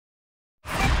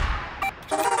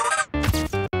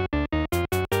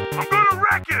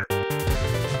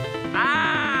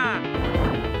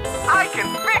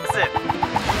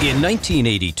In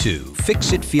 1982,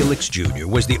 Fix-It Felix Jr.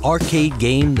 was the arcade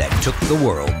game that took the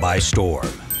world by storm.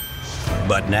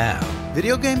 But now,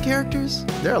 video game characters?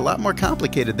 They're a lot more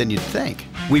complicated than you'd think.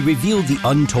 We revealed the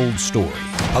untold story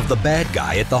of the bad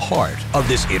guy at the heart of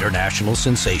this international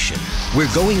sensation.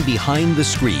 We're going behind the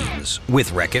screens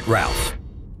with Wreck-It Ralph.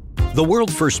 The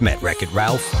world first met Wreck-It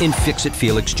Ralph in Fix-It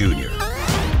Felix Jr.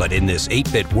 But in this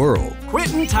 8-bit world,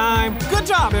 quitting time. Good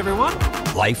job, everyone.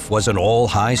 Life wasn't all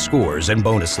high scores and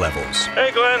bonus levels.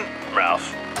 Hey, Glenn.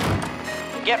 Ralph.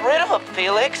 Get rid of them,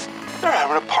 Felix. They're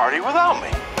having a party without me.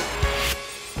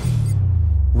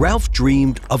 Ralph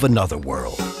dreamed of another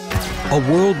world. A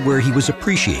world where he was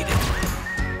appreciated,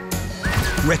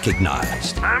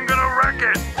 recognized, I'm gonna wreck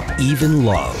it. even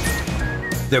loved.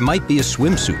 There might be a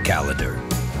swimsuit calendar,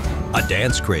 a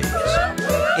dance craze,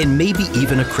 and maybe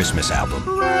even a Christmas album.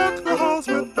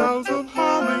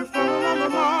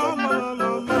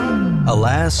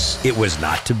 Alas, it was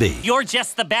not to be. You're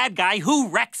just the bad guy who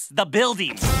wrecks the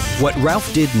buildings. What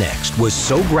Ralph did next was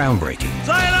so groundbreaking,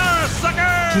 Sayonara,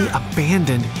 sucker! He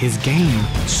abandoned his game.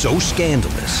 so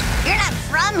scandalous, You're not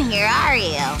from here, are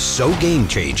you? so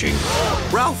game-changing.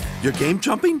 Ralph, you're game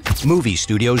jumping? Movie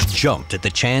studios jumped at the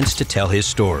chance to tell his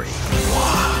story.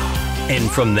 Wow. And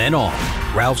from then on,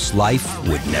 Ralph's life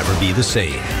would never be the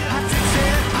same.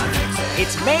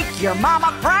 It's make your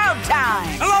mama proud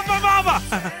time. I love my mama!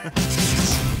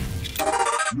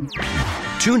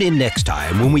 Tune in next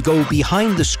time when we go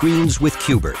behind the screens with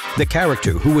Cubert, the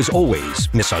character who was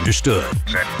always misunderstood.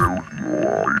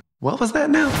 What was that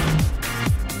now?